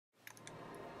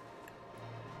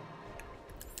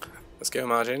Let's go,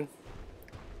 Margin.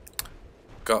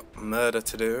 Got murder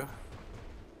to do.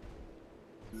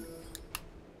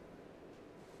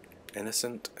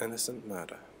 Innocent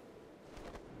murder.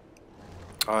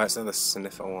 Oh, that's another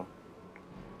sniffer one.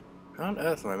 How on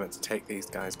earth am I meant to take these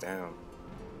guys down?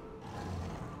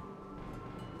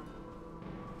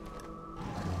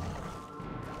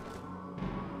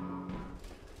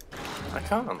 I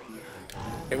can't.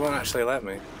 It won't actually let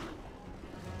me.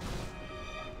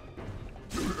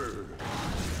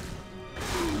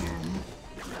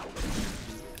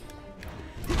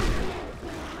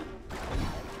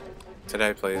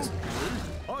 Today, please.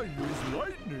 I use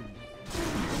lightning.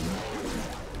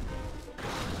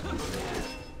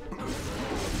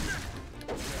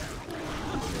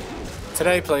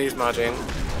 Today, please, Margin.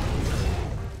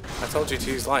 I told you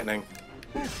to use lightning.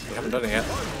 You haven't done it yet.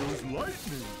 I use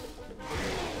lightning.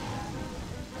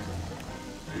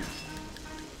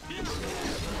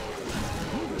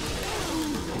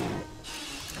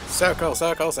 Circle,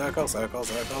 circle, circle, circle,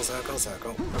 circle, circle,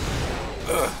 circle.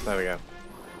 Ugh, there we go.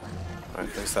 Right,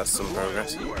 at least that's some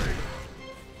progress. Go away.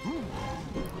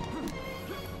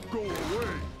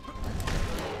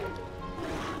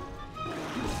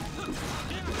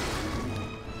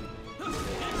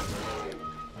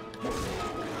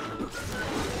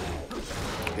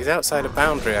 He's outside a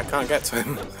boundary, I can't get to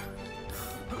him.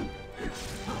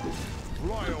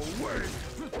 Fly away.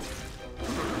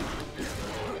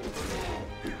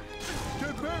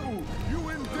 Tebehu, you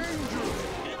in danger.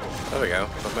 There we go.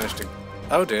 I've managed to.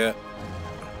 Oh dear.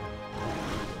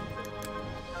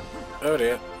 Oh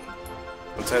dear.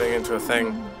 I'm turning into a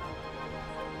thing.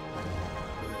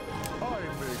 I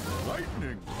make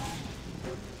lightning.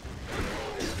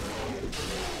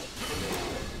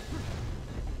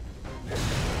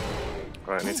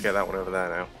 Right, I need to get that one over there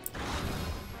now.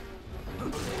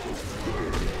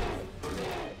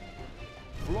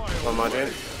 Come on,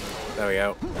 Margin. There we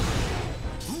go.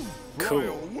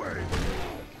 Cool.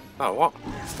 Oh, what?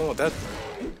 Still not dead.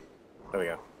 There we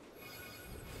go.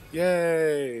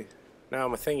 Yay! Now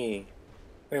I'm a thingy.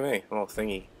 Look at me, I'm all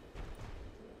thingy.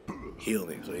 Heal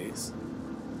me, please.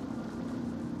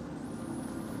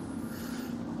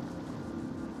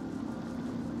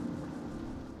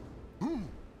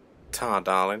 Tar,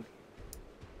 darling.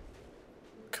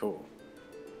 Cool.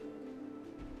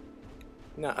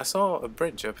 Now, I saw a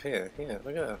bridge up here. Yeah,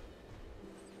 look at that.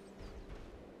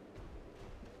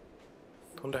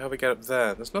 Wonder how we get up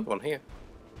there. There's another one here.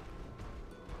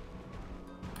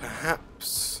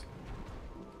 Perhaps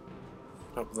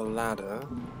up the ladder.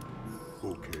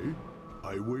 Okay,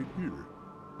 I wait here.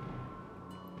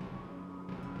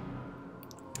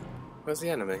 Where's the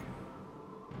enemy?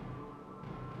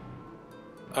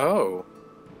 Oh.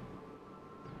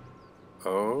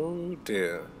 Oh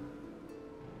dear.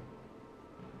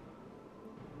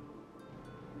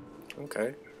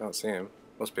 Okay, can't see him.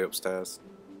 Must be upstairs.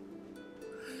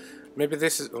 Maybe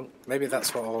this is. Maybe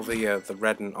that's what all the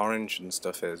red and orange and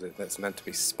stuff is. It's meant to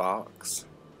be sparks.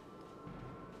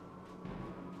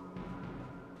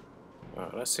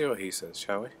 Alright, let's see what he says,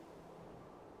 shall we?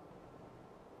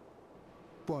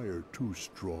 Fire too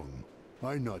strong.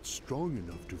 I'm not strong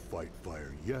enough to fight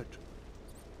fire yet.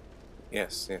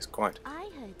 Yes, yes, quite. I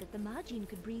heard that the Margin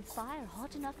could breathe fire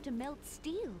hot enough to melt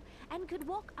steel and could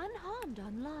walk unharmed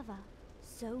on lava.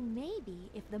 So maybe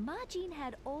if the Margin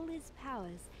had all his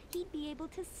powers, he'd be able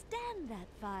to stand that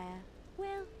fire.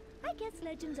 Well, I guess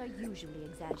legends are usually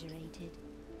exaggerated.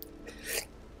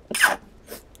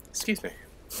 Excuse me.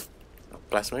 Oh,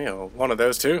 bless me, or one of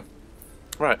those two.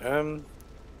 Right,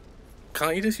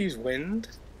 can't you just use wind?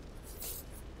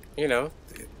 You know,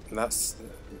 that's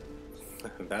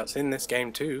in this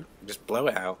game too. Just blow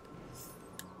it out.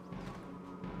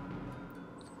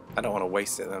 I don't want to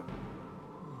waste it though.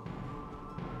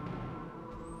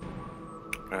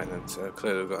 Right then, so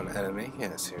clearly we've got an enemy.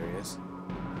 Yes, here he is.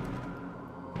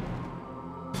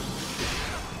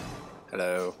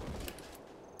 Hello.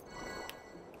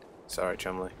 Sorry,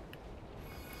 Chumley.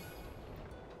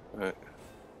 Right.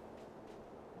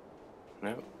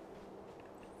 No.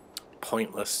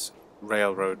 Pointless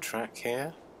railroad track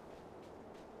here.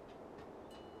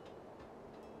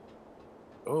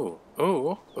 Oh,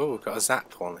 oh, oh, got a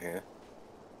zap one here.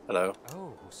 Hello.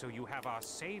 Oh, so you have our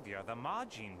savior, the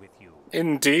Margin, with you.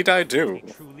 Indeed I do. He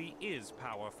truly is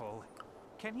powerful.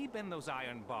 Can he bend those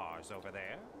iron bars over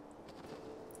there?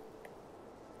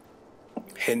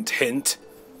 Hint, hint.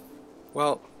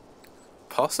 Well,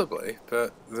 possibly,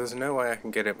 but there's no way I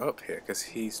can get him up here because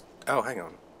he's... Oh, hang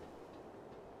on.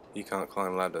 He can't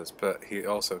climb ladders, but he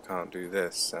also can't do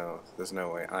this, so there's no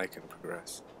way I can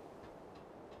progress.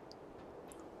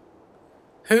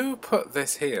 Who put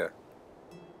this here?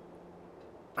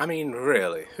 I mean,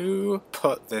 really, who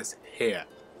put this here?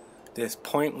 This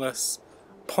pointless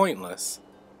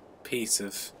piece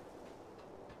of...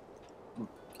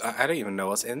 I don't even know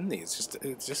what's in these.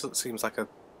 It just seems like a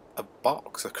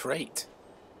box, a crate.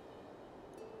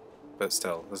 But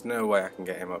still, there's no way I can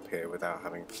get him up here without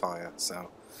having fire, so...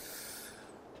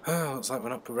 Oh, looks like we're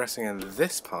not progressing in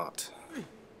this part.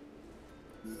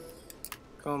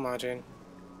 Come on, Margin.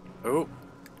 Oh!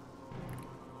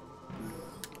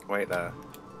 Wait there.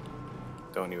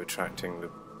 Don't want you attracting the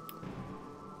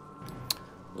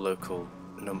local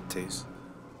numpties.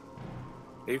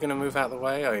 Are you going to move out of the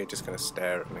way, or are you just going to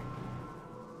stare at me?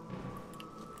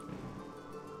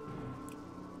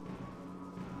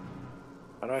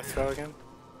 How do I throw again?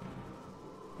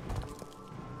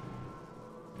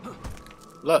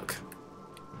 Look!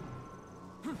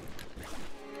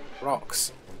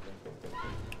 Rocks.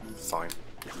 Fine.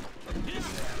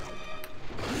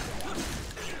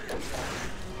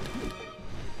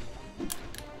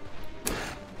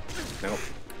 Nope.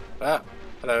 Ah!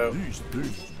 Hello. These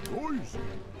things noisy.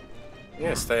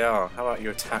 Yes, they are. How about you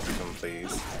attack them,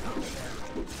 please?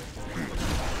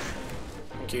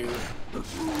 Thank you.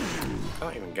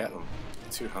 Can't even get them.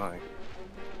 Too high.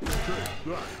 Take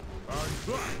that and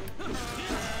that.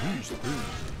 These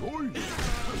things noisy.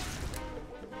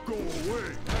 Go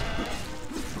away.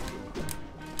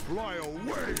 Fly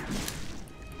away.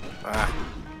 Ah!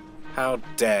 How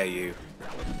dare you!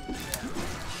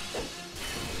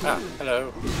 Ah,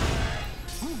 hello.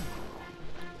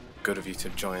 Good of you to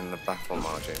join the battle,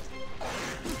 Margin.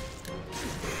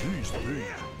 These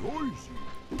things noisy.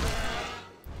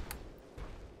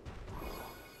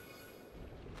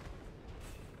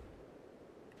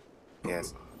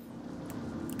 Yes.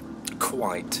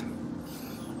 Quite.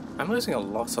 I'm losing a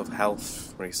lot of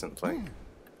health recently.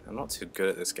 I'm not too good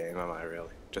at this game, am I,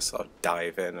 really? Just sort of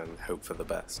dive in and hope for the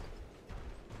best.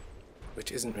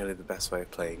 Which isn't really the best way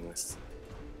of playing this.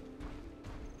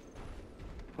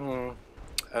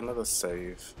 Another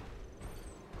save.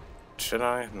 Should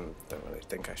I? Don't really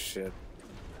think I should.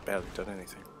 Barely done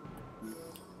anything.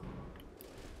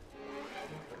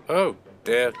 Oh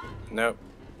dear. No.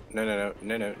 No, no, no,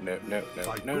 no, no, no, no,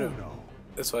 no, no, no.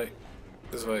 This way.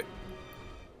 This way.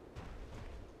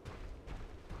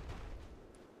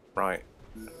 Right.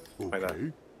 Like that.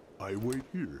 Okay, I wait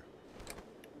here.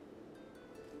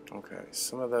 Okay,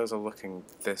 some of those are looking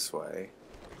this way.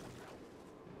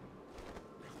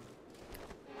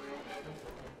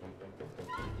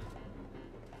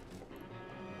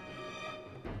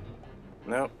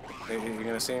 Nope. You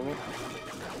gonna see me?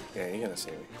 Yeah, you're gonna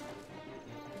see me.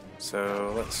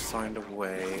 So let's find a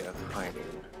way of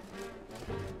hiding.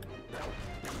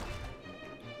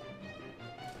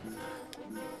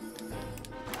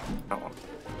 That one.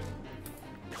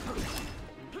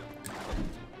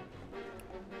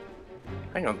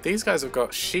 Hang on, these guys have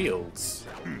got shields.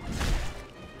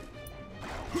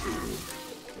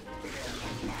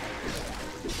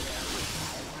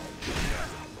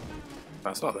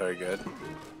 That's not very good.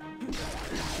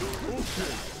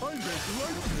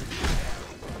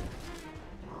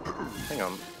 Hang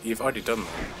on, you've already done that.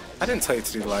 I didn't tell you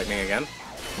to do lightning again.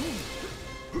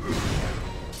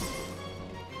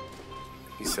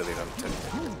 You silly numpty.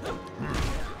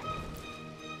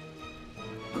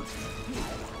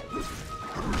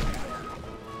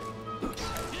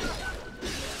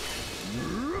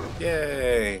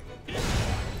 Yay!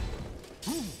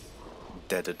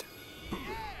 Deaded.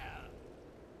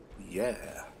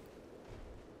 Yeah.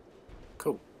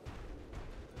 Cool.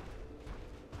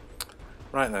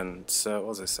 Right then, so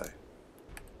what does this say?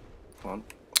 Come on.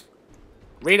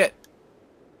 Read it!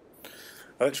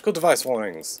 Electrical device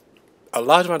warnings. A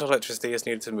large amount of electricity is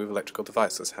needed to move electrical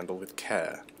devices. Handle with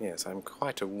care. Yes, I'm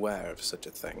quite aware of such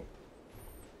a thing.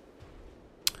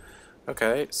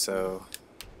 Okay, so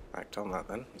act on that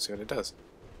then. Let's see what it does.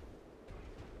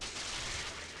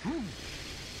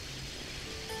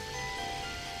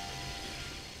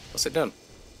 What's it done?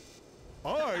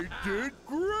 I did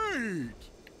great!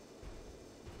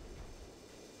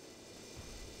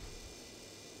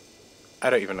 I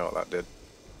don't even know what that did.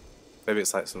 Maybe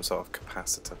it's like some sort of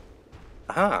capacitor.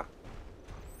 Aha!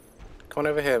 Come on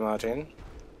over here, Margin.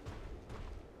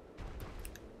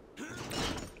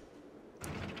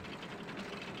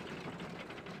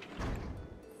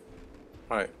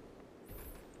 Right.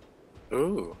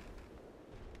 Ooh.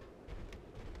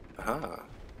 Aha.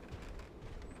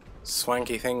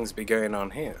 Swanky things be going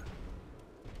on here.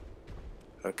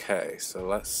 Okay, so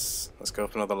let's go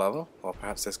up another level, or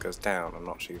perhaps this goes down. I'm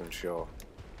not even sure.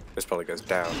 This probably goes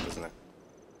down, doesn't it?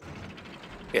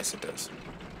 Yes, it does.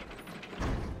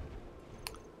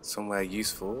 Somewhere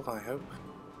useful, I hope.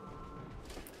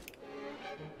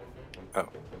 Oh.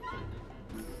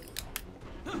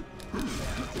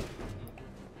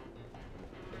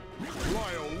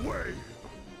 Fly away!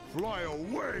 Fly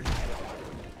away!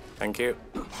 Thank you.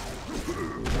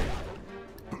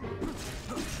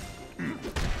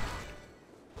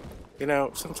 You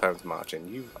know, sometimes,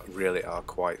 Margin, you really are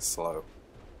quite slow.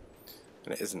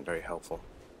 And it isn't very helpful.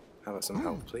 How about some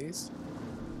help, please?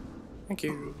 Thank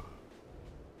you.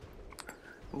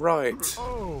 Right.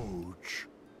 Ouch!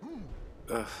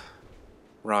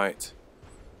 Right.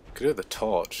 Could do the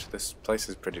torch. This place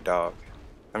is pretty dark.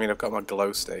 I mean, I've got my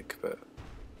glow stick, but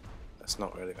that's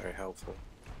not really very helpful.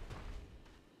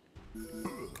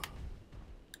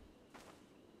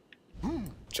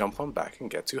 Jump on back and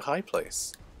get to high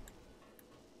place.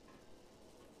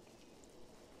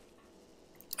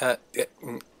 Yeah,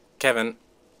 Kevin.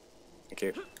 Thank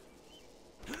you.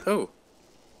 Oh.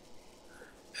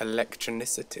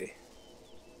 Electronicity.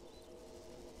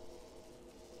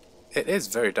 It is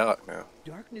very dark now.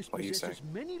 Darkness What are you possesses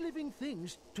saying? many living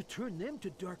things to turn them to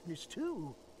darkness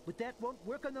too. But that won't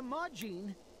work on the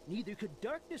Majin. Neither could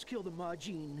darkness kill the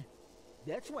Majin.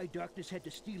 That's why darkness had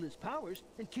to steal his powers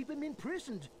and keep him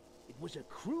imprisoned. It was a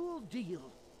cruel deal.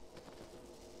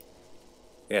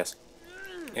 Yes.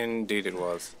 Indeed it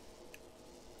was.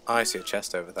 I see a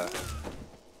chest over there.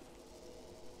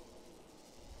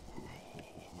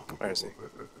 Where is he?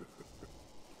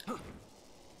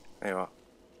 There you are.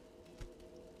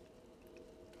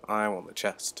 I want the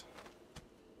chest.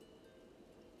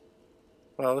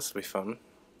 Well, this will be fun.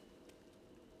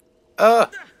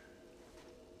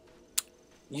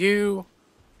 You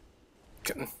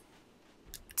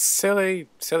silly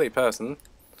person.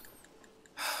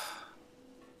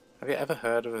 Have you ever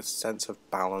heard of a sense of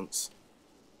balance?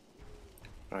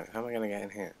 Right, how am I going to get in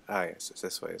here? Ah, yes, it's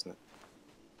this way, isn't it?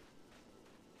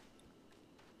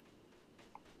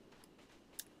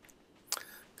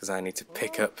 Because I need to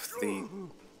pick up the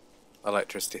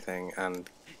electricity thing and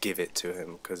give it to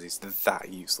him, because he's that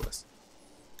useless.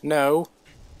 No!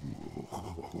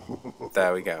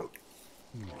 There we go.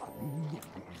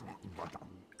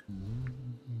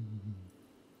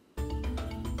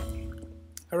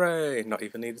 Hooray! Not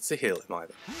even needed to heal him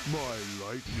either. My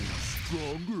lightning's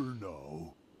stronger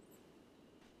now.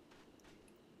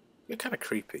 You're kind of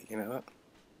creepy, you know that?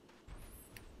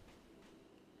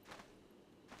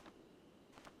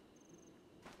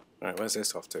 Right, where's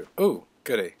this off to? Ooh,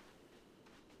 goody.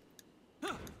 You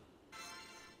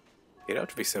don't have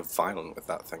to be so violent with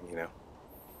that thing, you know.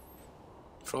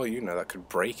 For all you know, that could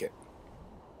break it.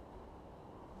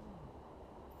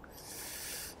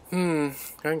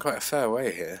 Going quite a fair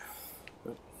way here.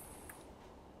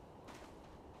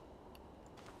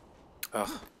 Ugh.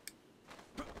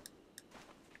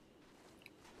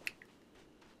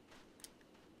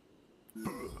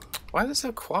 Why is it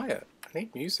so quiet? I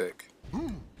need music.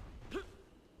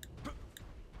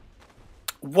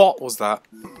 What was that?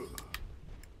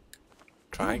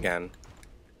 Try again.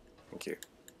 Thank you.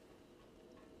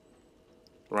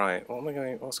 Right,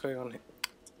 what's going on here?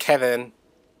 Kevin!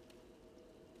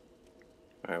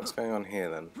 Right, what's going on here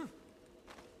then?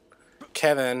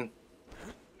 Kevin!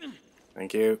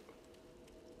 Thank you.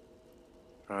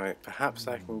 Right, perhaps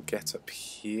I can get up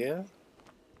here?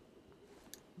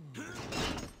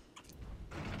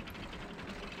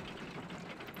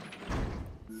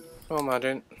 Come on,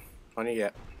 Margin. On you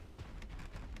get.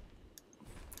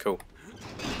 Cool.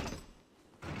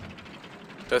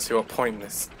 Don't see what point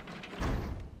this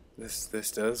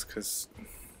does, because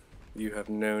you have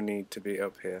no need to be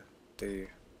up here, do you?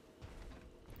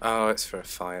 Oh, it's for a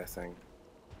fire thing.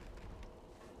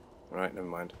 Right, never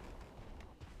mind.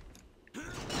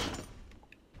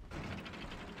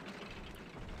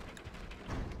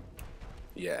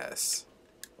 Yes,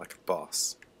 like a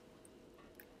boss.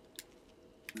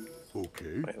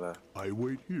 Okay, Wait there. I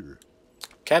wait here.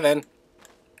 Kevin!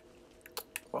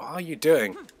 What are you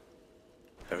doing?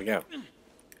 There we go.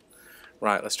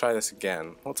 Right, let's try this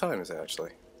again. What time is it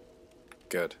actually?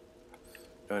 Good.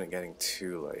 Don't it getting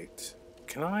too late.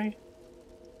 Can I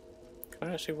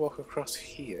actually walk across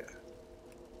here?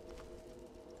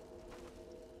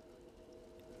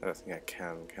 I don't think I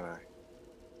can I?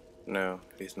 No,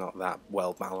 he's not that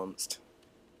well balanced.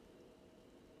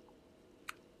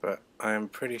 But I am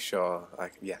pretty sure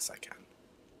yes, I can.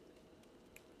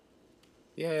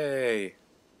 Yay!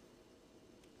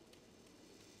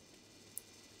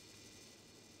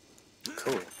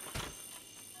 Cool.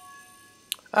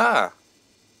 Ah!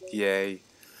 Yay.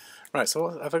 Right, so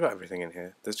have I got everything in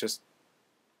here? There's just...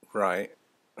 Right.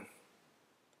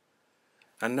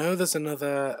 I know there's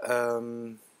another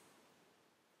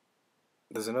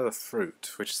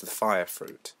fruit, which is the fire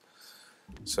fruit.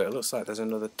 So it looks like there's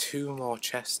another 2 more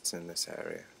chests in this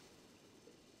area.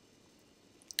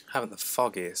 I haven't the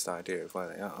foggiest idea of where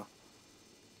they are.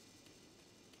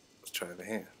 Let's try over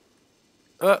here.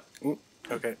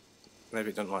 Okay. Maybe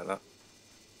it doesn't like that.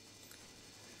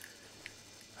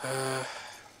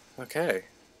 Okay.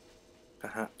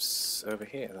 Perhaps over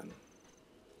here then.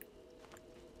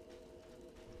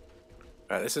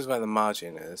 Right, this is where the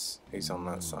margin is. He's on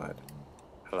that side.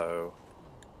 Hello.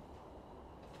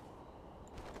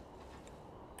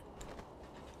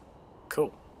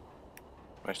 Cool.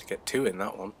 Managed to get 2 in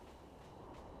that one.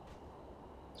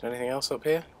 Is there anything else up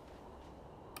here?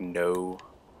 No.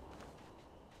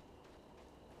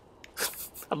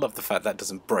 I love the fact that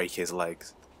doesn't break his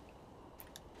legs.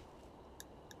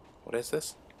 What is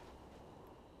this?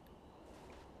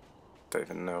 Don't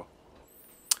even know.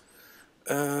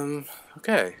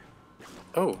 Okay.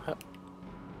 Oh,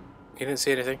 you didn't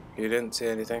see anything? You didn't see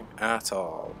anything at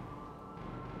all.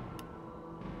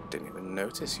 Didn't even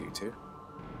notice you two.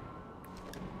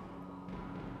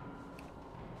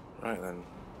 Right then.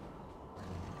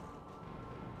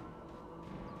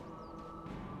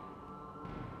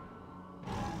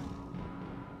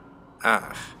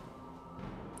 Ah.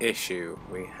 Issue.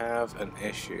 We have an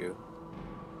issue.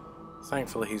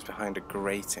 Thankfully he's behind a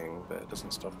grating, but it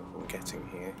doesn't stop him from getting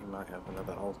here. He might have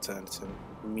another alternative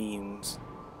means.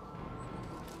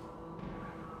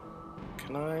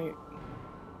 Can I...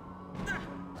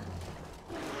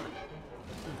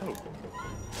 Oh.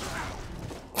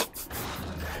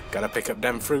 Gotta pick up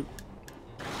them fruit.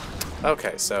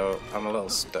 Okay, so I'm a little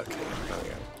stuck here. There we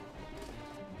go.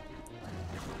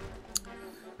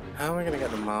 How am I gonna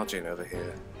get the margin over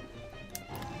here?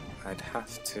 I'd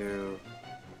have to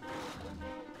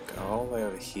go all the way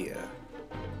over here.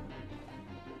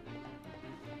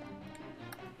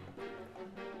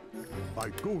 I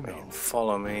go now. And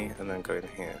follow me and then go in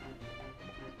here.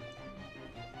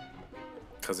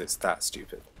 Because it's that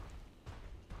stupid.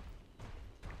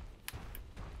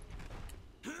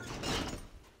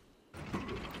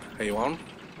 Are you on?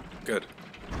 Good.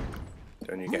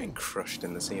 Don't you getting crushed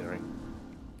in the scenery.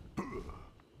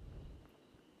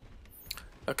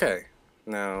 Okay,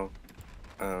 now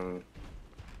I'll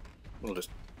just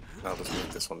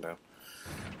move this one down.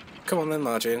 Come on then,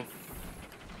 Margin.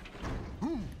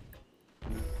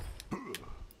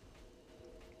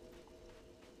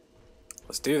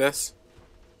 Let's do this.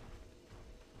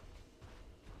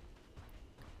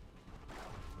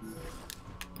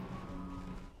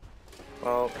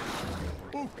 Well,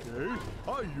 Okay,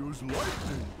 I use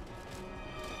lightning.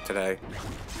 today.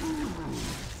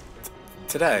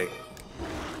 Today.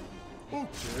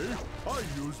 Okay, I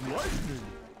use lightning.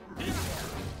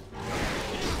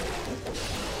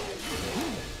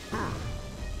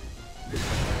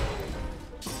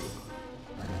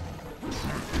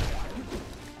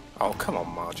 Oh, come on,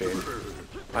 Margin.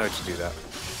 Why would you do that?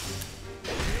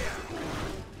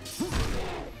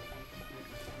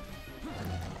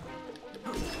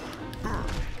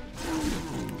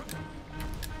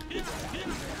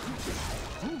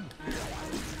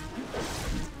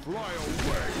 Fly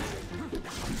away.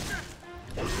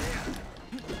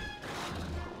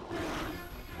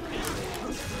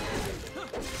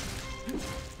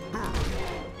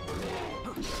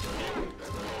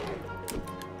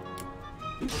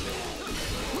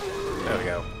 There we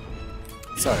go.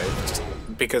 Sorry, just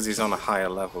because he's on a higher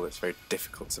level, it's very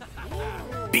difficult to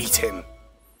beat him.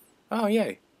 Oh,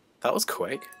 yay. That was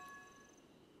quick.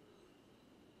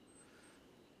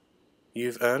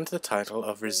 You've earned the title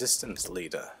of Resistance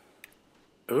Leader.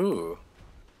 Ooh.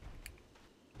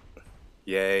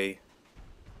 Yay.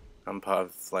 I'm part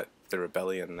of, like, the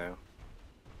rebellion now.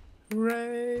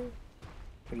 Hooray!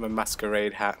 In my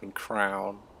masquerade hat and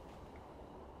crown.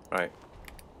 Right.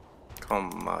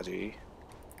 Come on, Margie.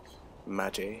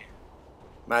 Magic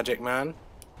man.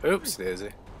 Oops,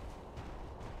 daisy.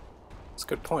 That's a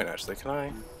good point, actually. Can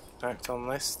I act on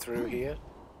this through here?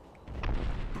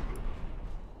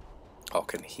 Or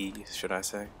can he, should I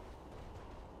say?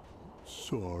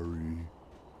 Sorry,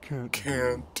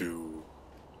 can't do.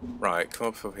 Right, come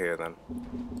up here then.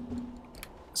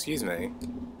 Excuse me.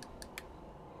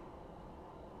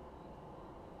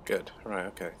 Good, right,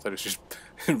 okay. Thought it was just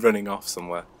running off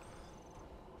somewhere.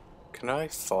 Can I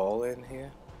fall in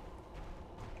here?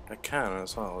 I can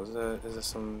as well. Is there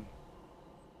some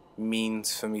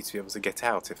means for me to be able to get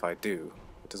out if I do?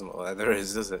 It doesn't look like there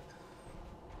is, does it?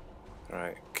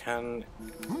 Right,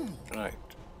 right.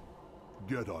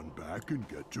 Get on back and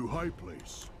get to high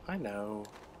place. I know.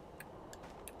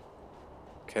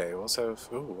 Okay, also,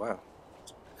 ooh, wow.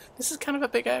 This is kind of a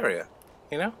big area,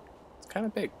 you know? It's kind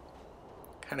of big.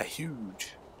 Kind of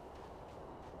huge.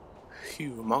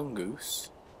 Hugh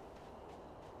Mongoose.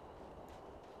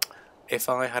 If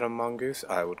I had a mongoose,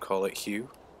 I would call it Hugh.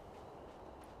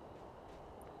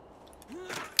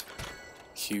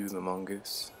 Hugh the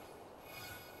mongoose.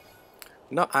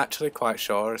 Not actually quite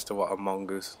sure as to what a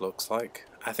mongoose looks like.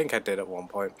 I think I did at one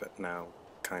point, but now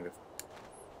kind of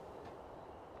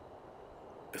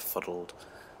befuddled.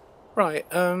 Right,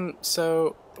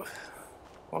 so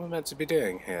what am I meant to be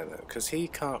doing here though? Because he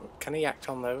can't. Can he act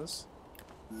on those?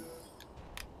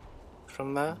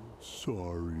 From there?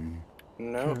 Sorry.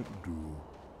 No. Can't do.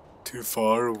 Too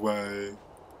far away.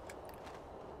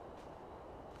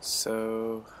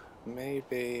 So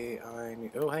maybe I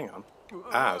need. Oh, hang on.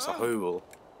 Ah, it's a hole.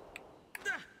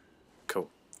 Cool.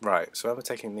 Right, so I'm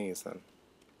taking these then.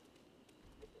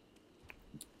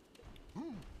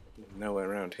 Nowhere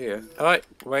around here. Oh,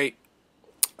 wait.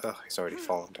 Oh, he's already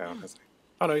fallen down, hasn't he?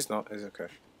 Oh no, he's not. He's okay.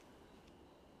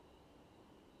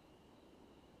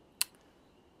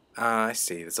 Ah, I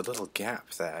see. There's a little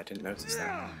gap there. I didn't notice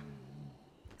that.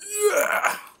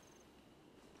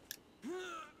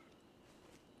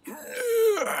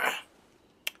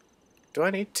 Do I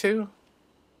need two?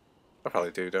 I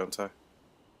probably do, don't I? Let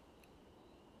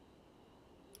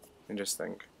me just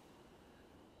think.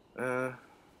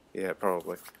 Yeah,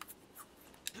 probably.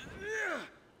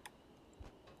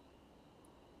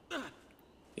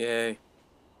 Yay.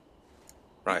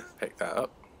 Right, pick that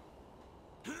up.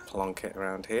 Plonk it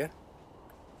around here.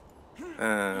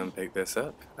 And pick this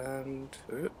up. And...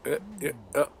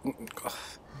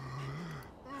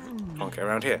 plonk it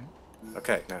around here.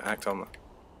 Okay, now act on that.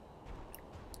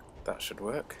 That should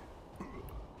work.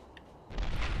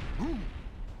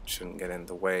 Shouldn't get in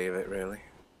the way of it, really.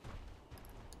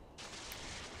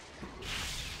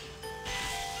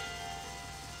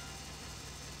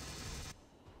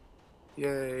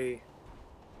 Yay.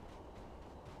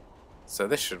 So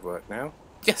this should work now.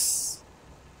 Yes!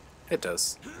 It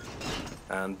does.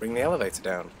 And bring the elevator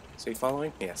down. Is he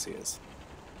following? Yes, he is.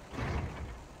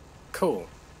 Cool.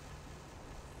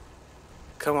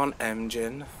 Come on,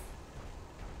 M-Jin.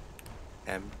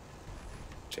 M.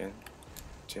 Jin.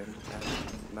 Jin.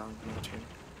 M. Jin.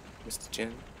 Mr.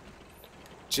 Jin.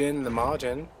 Jin the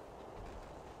Margin.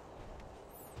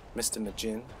 Mr.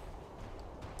 Majin.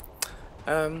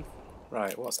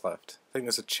 Right, what's left? I think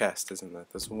there's a chest, isn't there?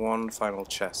 There's one final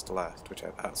chest left, which I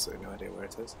have absolutely no idea where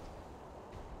it is.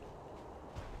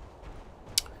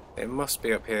 It must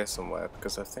be up here somewhere,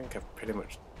 because I think I've pretty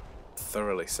much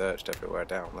thoroughly searched everywhere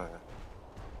down there.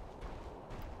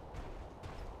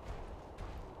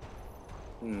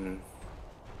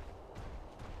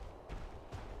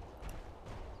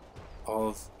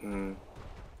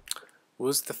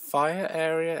 Was the fire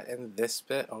area in this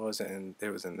bit, or was it in? It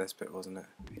was in this bit, wasn't it?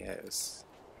 Yeah, it was.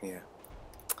 Yeah.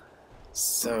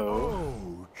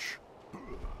 So Ouch.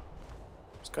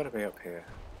 it's got to be up here.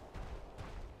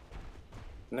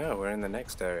 No, we're in the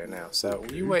next area now. So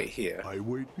you wait here, I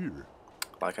wait here.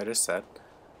 like I just said.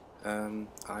 I'm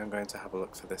going to have a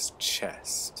look for this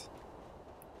chest.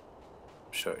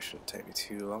 I'm sure it shouldn't take me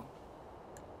too long.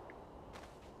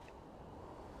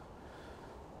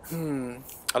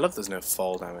 I love there's no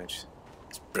fall damage.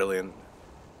 It's brilliant.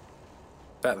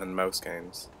 Better than most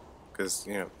games. Because,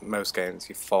 you know, most games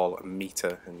you fall a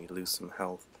meter and you lose some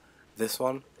health. This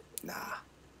one? Nah.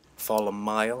 Fall a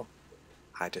mile,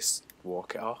 I just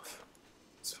walk it off.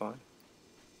 It's fine.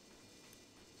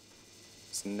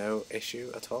 It's no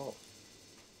issue at all.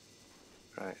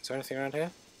 Right, is there anything around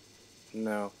here?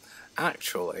 No.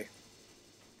 Actually,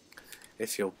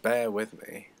 if you'll bear with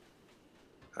me,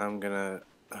 I'm gonna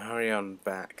hurry on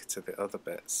back to the other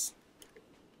bits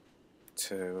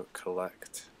to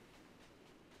collect,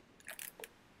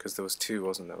 because there was two,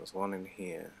 wasn't there? There was one in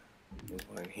here,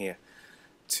 one in here,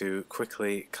 to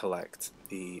quickly collect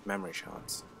the memory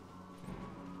shards.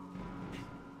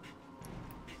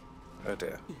 Oh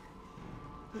dear.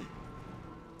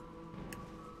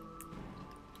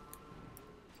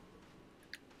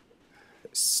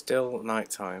 It's still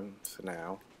nighttime for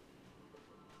now.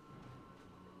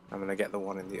 I'm gonna get the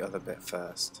one in the other bit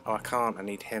first. Oh, I can't, I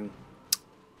need him.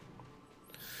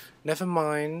 Never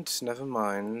mind, never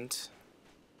mind.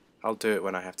 I'll do it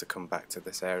when I have to come back to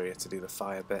this area to do the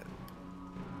fire bit.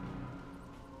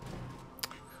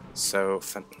 So,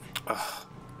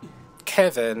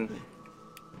 Kevin!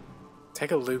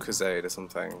 Take a Lucozade or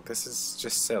something. This is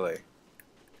just silly.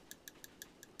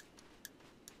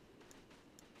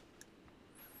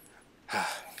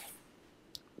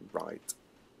 Right.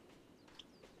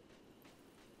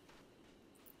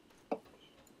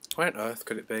 Where on earth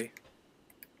could it be?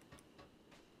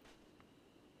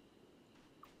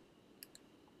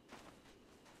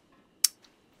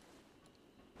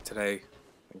 today.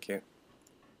 Thank you.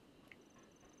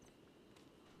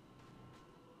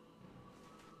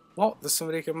 What? There's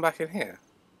somebody coming back in here?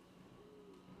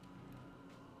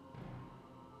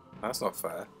 That's not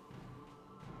fair.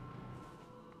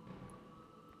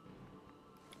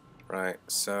 Right,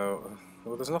 so...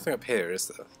 Well, there's nothing up here, is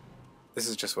there? This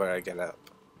is just where I get up.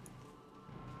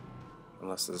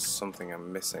 Unless there's something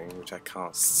I'm missing, which I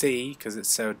can't see, because it's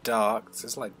so dark. It's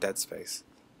just like Dead Space.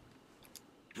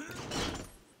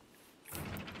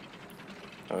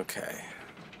 Okay.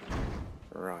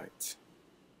 Right.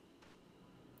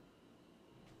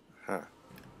 Huh.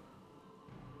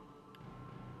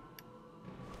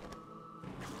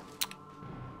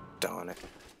 Darn it.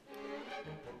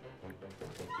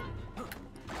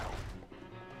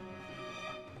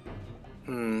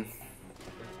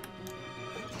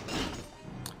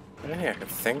 I don't think I could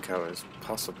think I was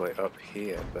possibly up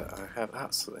here, but I have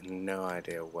absolutely no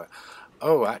idea where.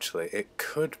 Oh, actually, it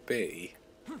could be.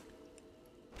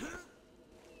 I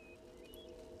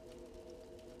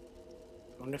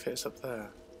wonder if it's up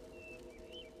there.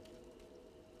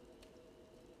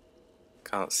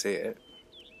 Can't see it.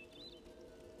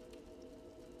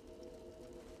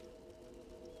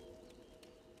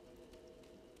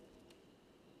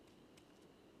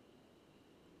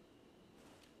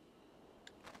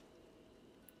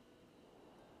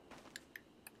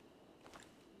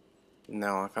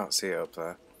 No, I can't see it up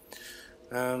there.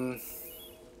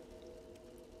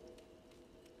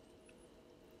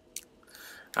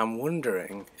 I'm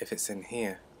wondering if it's in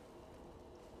here.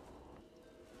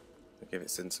 Like if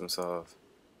it's in some sort of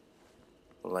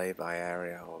lay-by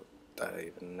area, or I don't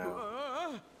even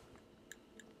know.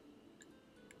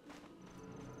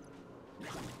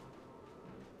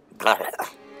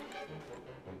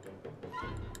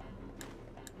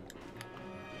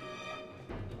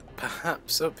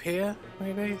 Perhaps up here,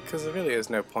 maybe? Because there really is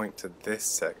no point to this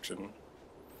section.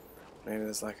 Maybe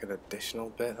there's like an additional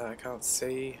bit that I can't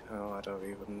see. Oh, I don't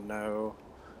even know.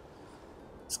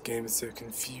 This game is so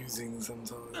confusing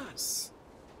sometimes.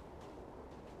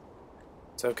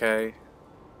 It's okay.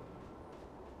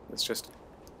 It's just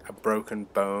a broken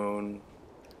bone.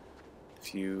 A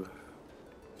few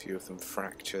of them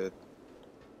fractured.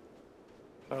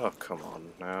 Oh, come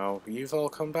on now. You've all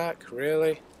come back?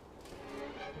 Really?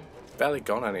 Barely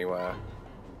gone anywhere.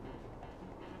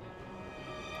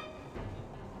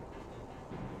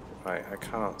 Right, I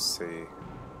can't see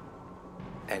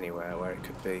anywhere where it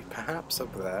could be. Perhaps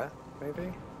up there,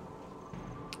 maybe?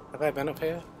 Have I been up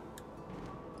here?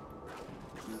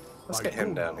 Let's get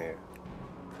him down here.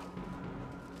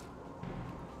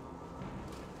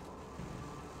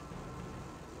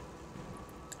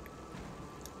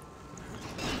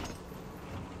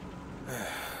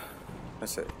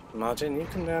 That's it. Margin, you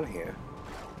come down here.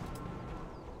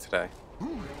 Today.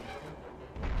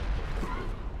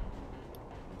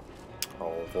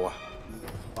 Oh, boy.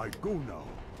 I go now.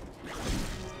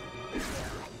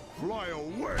 Fly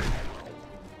away.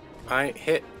 I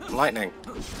hit lightning.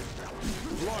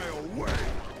 Fly away.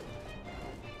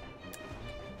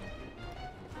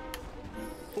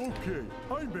 Okay,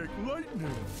 I make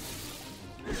lightning.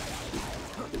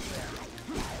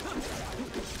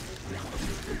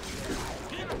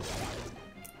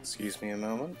 Excuse me a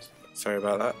moment. Sorry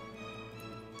about that.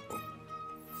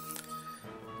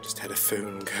 Just had a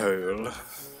phone call.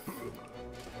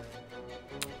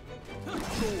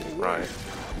 Right.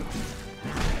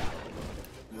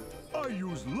 I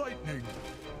use lightning.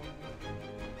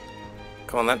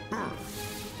 Come on then.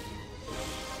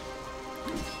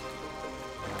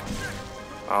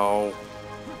 Oh.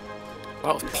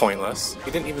 That was pointless.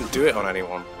 He didn't even do it on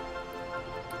anyone.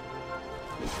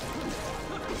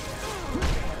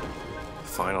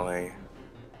 Finally.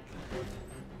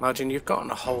 Imagine you've gotten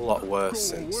a whole lot worse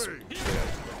since.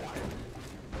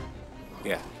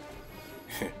 Yeah.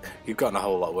 You've gotten a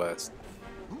whole lot worse.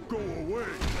 Go away.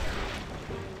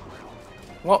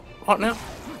 What? What now?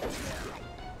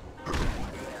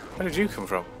 Where did you come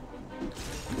from?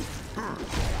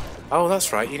 Oh,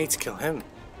 that's right. You need to kill him.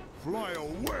 Fly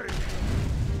away.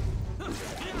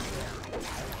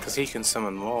 Because he can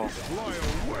summon more. Fly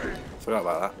away. Forgot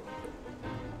about that.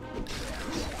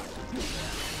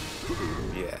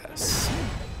 Yes.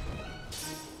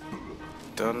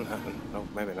 Done. Oh,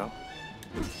 maybe not.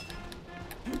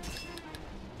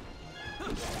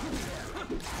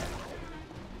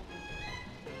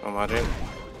 Oh, am I doing?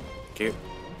 Cute.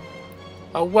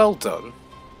 Oh, well done.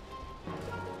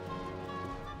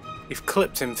 You've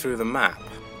clipped him through the map.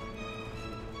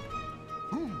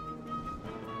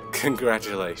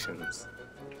 Congratulations.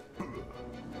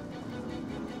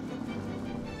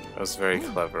 That was very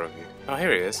clever of you. Oh,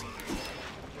 here he is.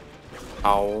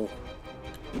 Ow.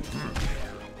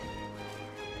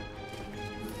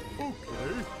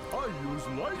 Okay, I use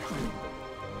lightning.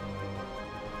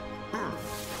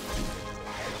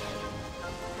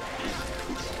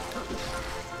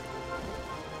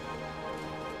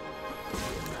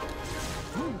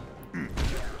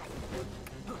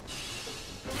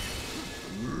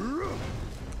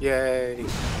 Yay.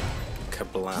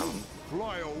 Kablam.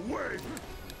 Fly away.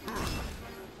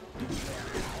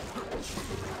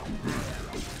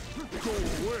 Go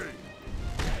away.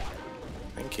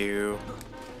 Thank you.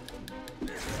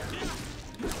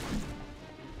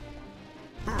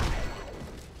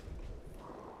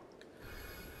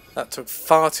 That took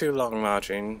far too long,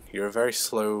 Margin. You're a very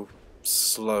slow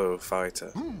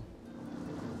fighter.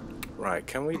 Right,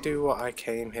 can we do what I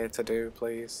came here to do,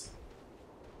 please?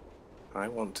 I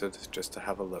wanted just to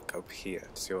have a look up here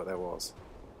to see what there was.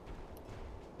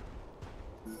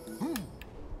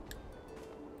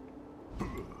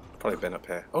 Probably been up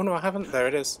here. Oh no, I haven't. There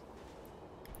it is.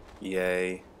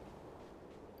 Yay.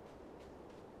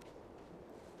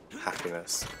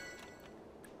 Happiness.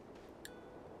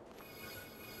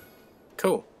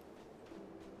 Cool.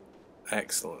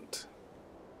 Excellent.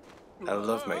 I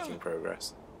love making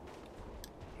progress.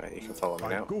 Right, you can follow me I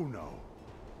now. go now.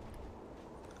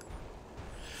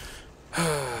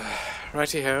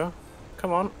 Righty-ho.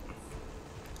 Come on.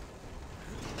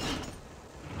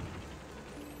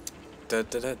 Da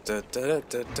da da da da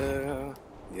da da.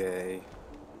 Yay.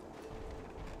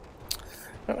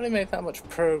 Not really made that much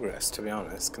progress, to be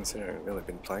honest, considering we've only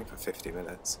been playing for 50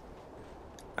 minutes.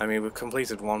 I mean, we've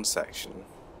completed one section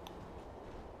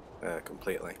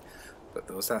completely, but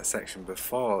there was that section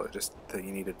before just that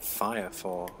you needed fire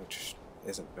for, which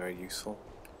isn't very useful.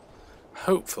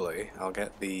 Hopefully, I'll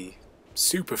get the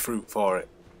super fruit for it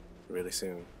really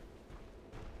soon.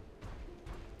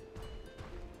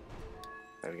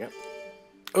 There we go.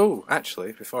 Oh,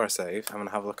 actually, before I save, I'm going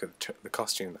to have a look at the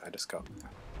costume that I just got.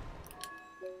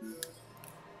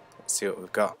 Let's see what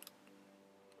we've got.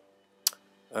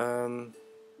 I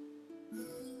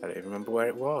don't even remember where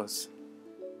it was.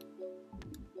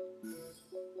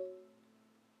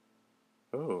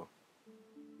 Oh.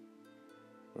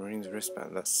 Marine's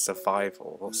wristband, that's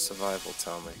survival. What's survival,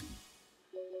 tell me?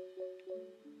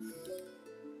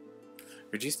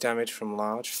 Reduce damage from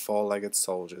large, four-legged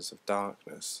soldiers of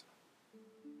darkness.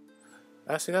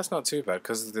 Actually, that's not too bad,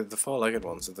 because the four-legged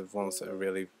ones are the ones that are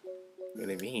really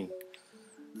mean.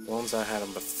 The ones I had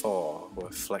on before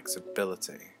were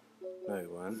flexibility. No, they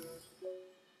weren't.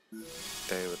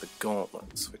 They were the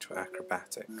gauntlets, which were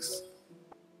acrobatics.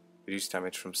 Reduce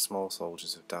damage from small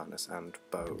soldiers of darkness and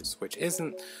bows, which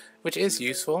is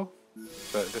useful,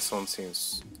 but this one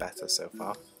seems better so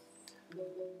far.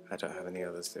 I don't have any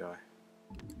others, do I?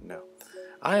 No.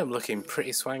 I am looking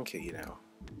pretty swanky, you know.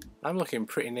 I'm looking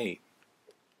pretty neat.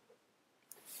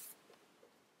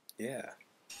 Yeah.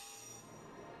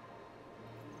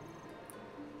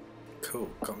 Cool.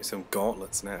 Got me some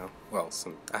gauntlets now. Well,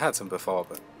 I had some before,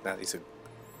 but now these are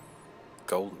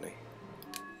goldeny.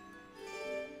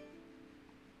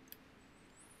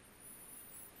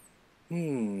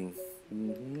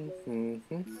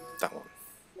 That one.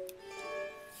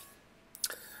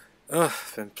 Ugh,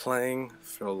 been playing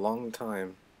for a long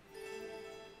time.